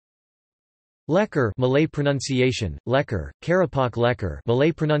Lekor Malay pronunciation, lekor, karapak lekor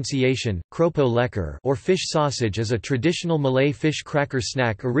Malay pronunciation, kropo lekor or fish sausage is a traditional Malay fish cracker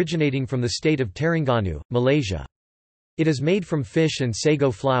snack originating from the state of Terengganu, Malaysia. It is made from fish and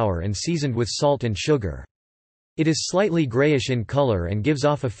sago flour and seasoned with salt and sugar. It is slightly grayish in color and gives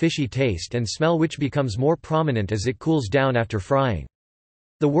off a fishy taste and smell which becomes more prominent as it cools down after frying.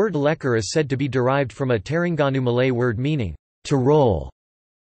 The word lekor is said to be derived from a Terengganu Malay word meaning, to roll.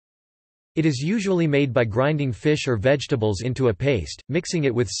 It is usually made by grinding fish or vegetables into a paste, mixing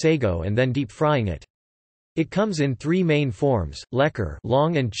it with sago and then deep frying it. It comes in three main forms: lekor,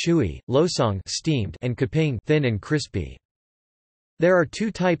 long and chewy; losong, steamed; and keping, thin and crispy. There are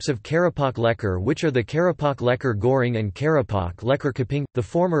two types of karapak lekor, which are the karapak lekor goreng and karapak lekor keping. The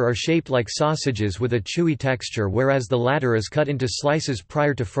former are shaped like sausages with a chewy texture, whereas the latter is cut into slices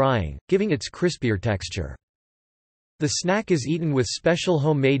prior to frying, giving its crispier texture. The snack is eaten with special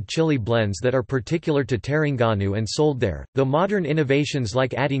homemade chili blends that are particular to Terengganu and sold there, though modern innovations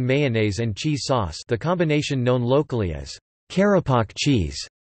like adding mayonnaise and cheese sauce, the combination known locally as karapak cheese,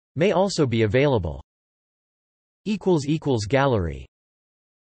 may also be available. Gallery